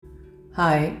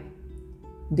Hi,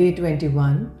 day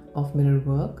 21 of mirror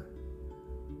work.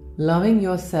 Loving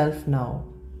yourself now.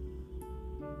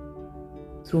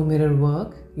 Through mirror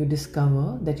work, you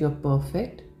discover that you're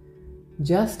perfect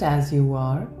just as you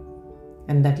are,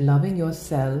 and that loving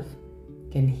yourself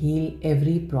can heal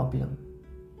every problem.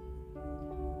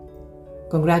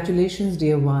 Congratulations,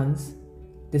 dear ones.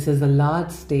 This is the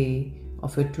last day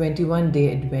of your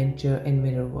 21-day adventure in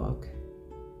mirror work.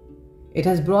 It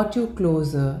has brought you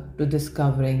closer to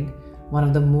discovering one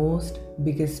of the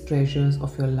biggest treasures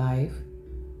of your life,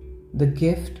 the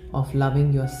gift of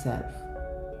loving yourself.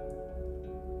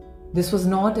 This was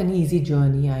not an easy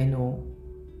journey, I know.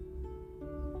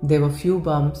 There were few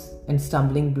bumps and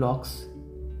stumbling blocks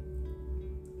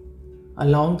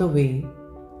along the way,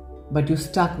 but you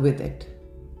stuck with it.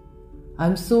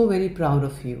 I'm so very proud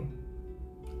of you.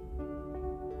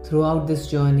 Throughout this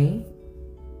journey,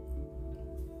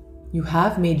 you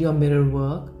have made your mirror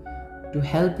work to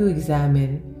help you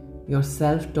examine your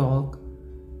self-talk,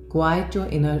 quiet your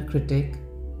inner critic,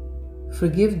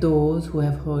 forgive those who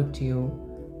have hurt you,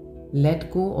 let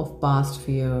go of past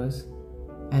fears,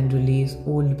 and release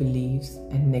old beliefs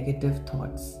and negative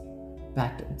thoughts,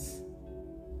 patterns.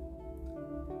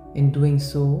 In doing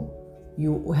so,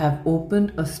 you have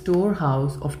opened a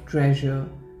storehouse of treasure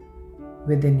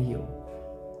within you.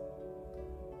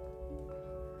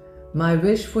 My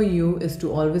wish for you is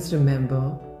to always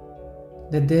remember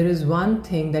that there is one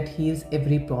thing that heals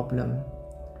every problem,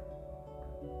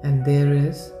 and there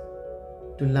is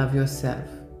to love yourself.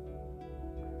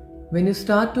 When you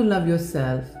start to love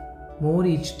yourself more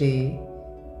each day,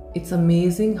 it's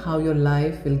amazing how your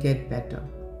life will get better.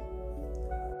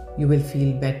 You will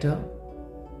feel better.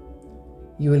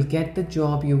 You will get the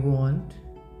job you want.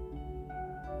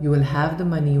 You will have the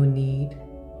money you need.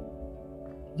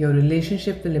 Your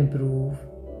relationship will improve,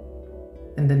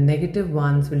 and the negative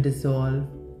ones will dissolve,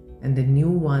 and the new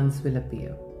ones will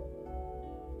appear.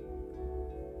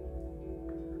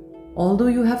 Although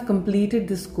you have completed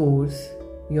this course,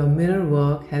 your mirror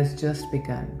work has just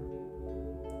begun.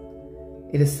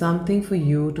 It is something for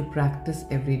you to practice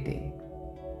every day.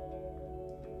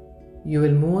 You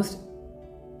will most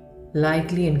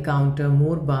likely encounter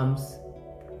more bumps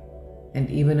and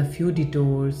even a few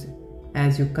detours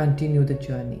as you continue the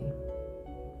journey.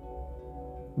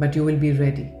 But you will be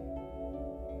ready.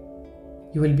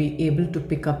 You will be able to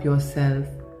pick up yourself,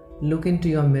 look into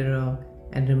your mirror,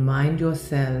 and remind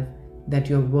yourself that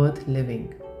you're worth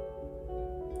living.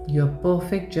 You're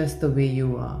perfect just the way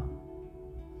you are.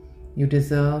 You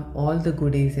deserve all the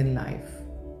goodies in life.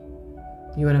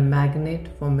 You are a magnet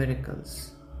for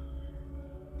miracles.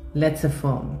 Let's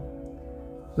affirm.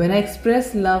 When I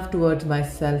express love towards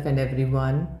myself and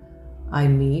everyone I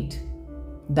meet,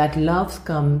 that love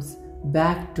comes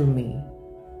back to me.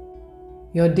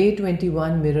 Your day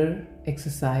 21 mirror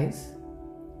exercise.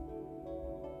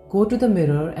 Go to the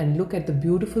mirror and look at the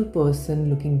beautiful person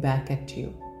looking back at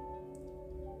you.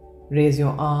 Raise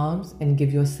your arms and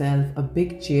give yourself a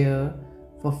big cheer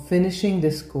for finishing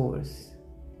this course.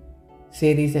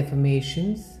 Say these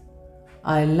affirmations.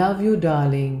 I love you,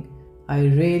 darling. I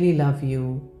really love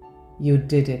you. You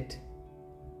did it.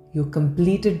 You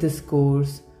completed this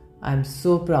course. I'm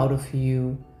so proud of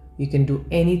you. You can do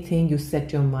anything you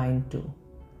set your mind to.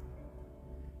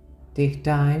 Take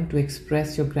time to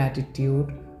express your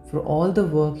gratitude for all the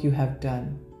work you have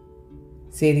done.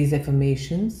 Say these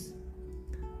affirmations.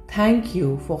 Thank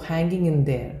you for hanging in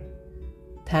there.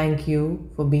 Thank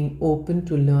you for being open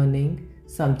to learning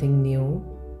something new.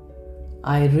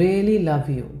 I really love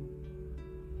you.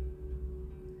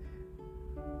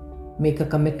 Make a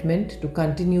commitment to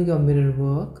continue your mirror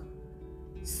work.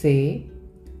 Say,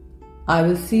 I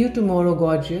will see you tomorrow,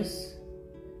 gorgeous.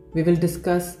 We will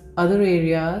discuss other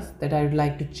areas that I would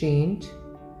like to change.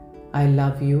 I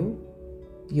love you.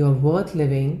 You're worth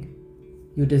living.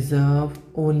 You deserve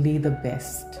only the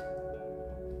best.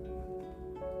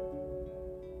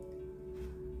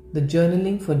 The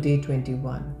journaling for day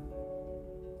 21.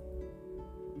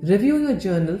 Review your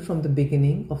journal from the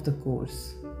beginning of the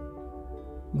course.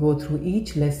 Go through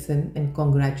each lesson and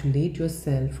congratulate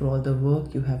yourself for all the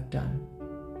work you have done.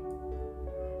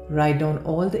 Write down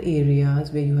all the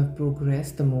areas where you have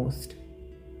progressed the most.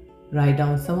 Write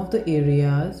down some of the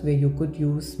areas where you could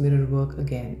use mirror work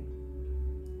again.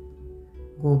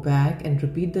 Go back and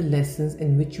repeat the lessons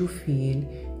in which you feel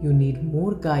you need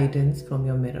more guidance from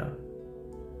your mirror.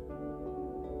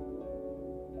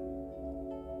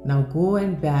 Now go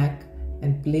back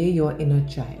and play your inner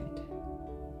child.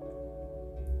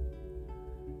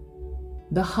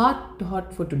 The heart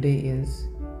thought for today is,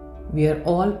 we are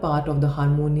all part of the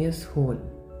harmonious whole.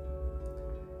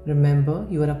 Remember,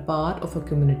 you are a part of a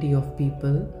community of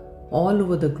people all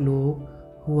over the globe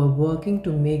who are working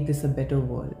to make this a better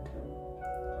world.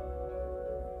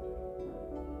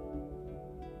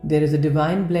 There is a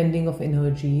divine blending of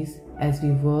energies as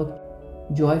we work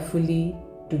joyfully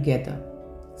together,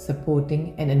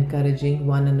 supporting and encouraging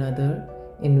one another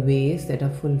in ways that are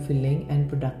fulfilling and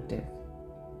productive.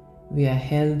 We are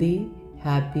healthy,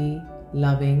 happy,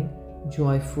 loving,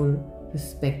 joyful,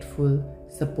 respectful,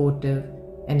 supportive,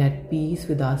 and at peace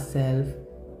with ourselves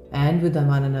and with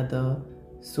one another.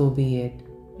 So be it,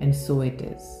 and so it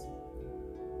is.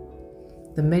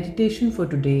 The meditation for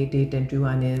today, day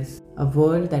 10-1, is a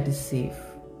world that is safe.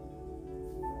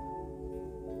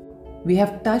 We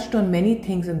have touched on many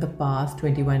things in the past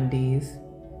 21 days.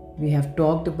 We have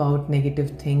talked about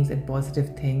negative things and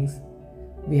positive things.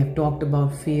 We have talked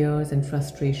about fears and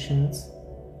frustrations.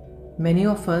 Many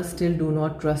of us still do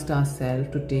not trust ourselves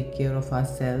to take care of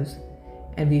ourselves,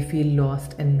 and we feel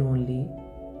lost and lonely.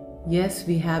 Yes,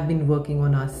 we have been working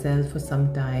on ourselves for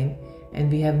some time,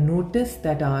 and we have noticed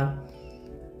that our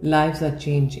lives are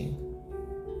changing.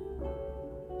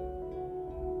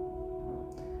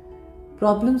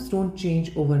 Problems don't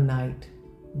change overnight,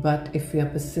 but if we are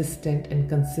persistent and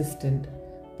consistent,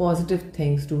 positive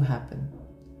things do happen.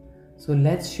 So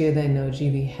let's share the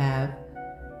energy we have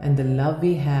and the love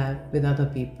we have with other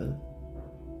people.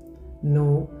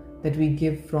 Know that we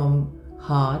give from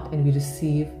heart and we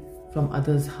receive from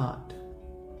others' heart.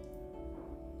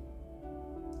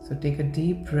 So take a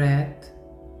deep breath,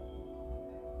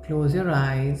 close your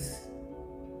eyes,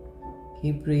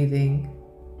 keep breathing.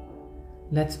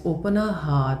 Let's open our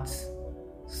hearts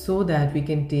so that we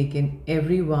can take in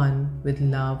everyone with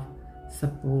love,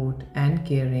 support, and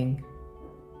caring.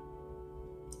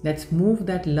 Let's move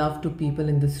that love to people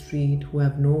in the street who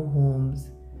have no homes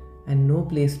and no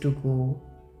place to go.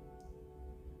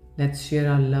 Let's share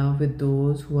our love with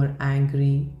those who are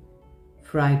angry,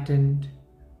 frightened,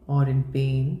 or in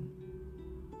pain.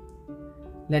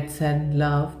 Let's send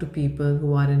love to people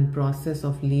who are in process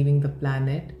of leaving the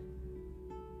planet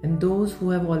and those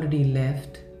who have already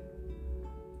left.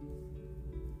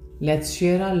 Let's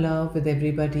share our love with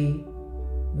everybody,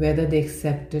 whether they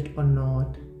accept it or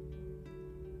not.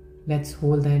 Let's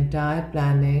hold the entire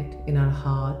planet in our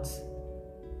hearts,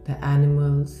 the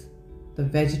animals, the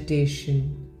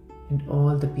vegetation, and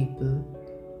all the people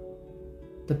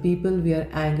we are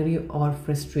angry or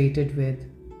frustrated with,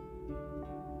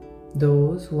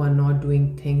 those who are not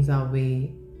doing things our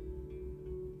way,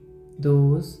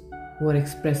 those who are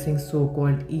expressing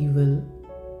so-called evil.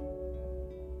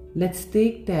 Let's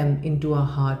take them into our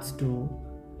hearts too,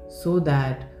 so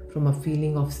that from a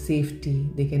feeling of safety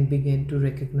they can begin to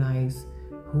recognize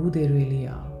who they really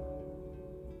are.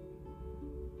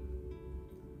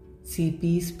 See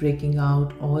peace breaking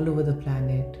out all over the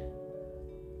planet.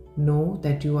 Know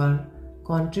that you are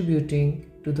contributing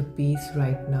to the peace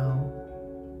right now.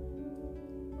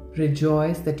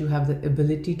 Rejoice that you have the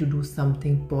ability to do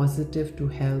something positive to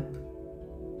help.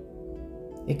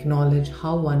 Acknowledge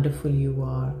how wonderful you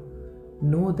are.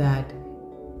 Know that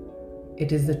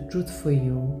it is the truth for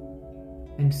you,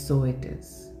 and so it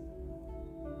is.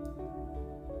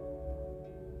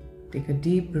 Take a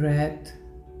deep breath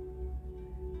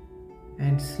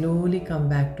and slowly come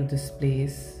back to this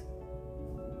place.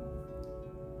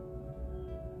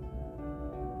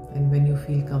 And when you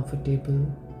feel comfortable,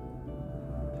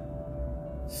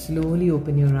 slowly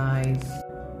open your eyes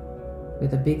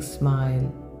with a big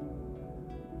smile.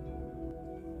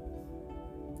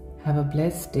 Have a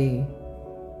blessed day.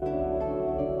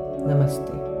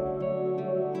 Namaste.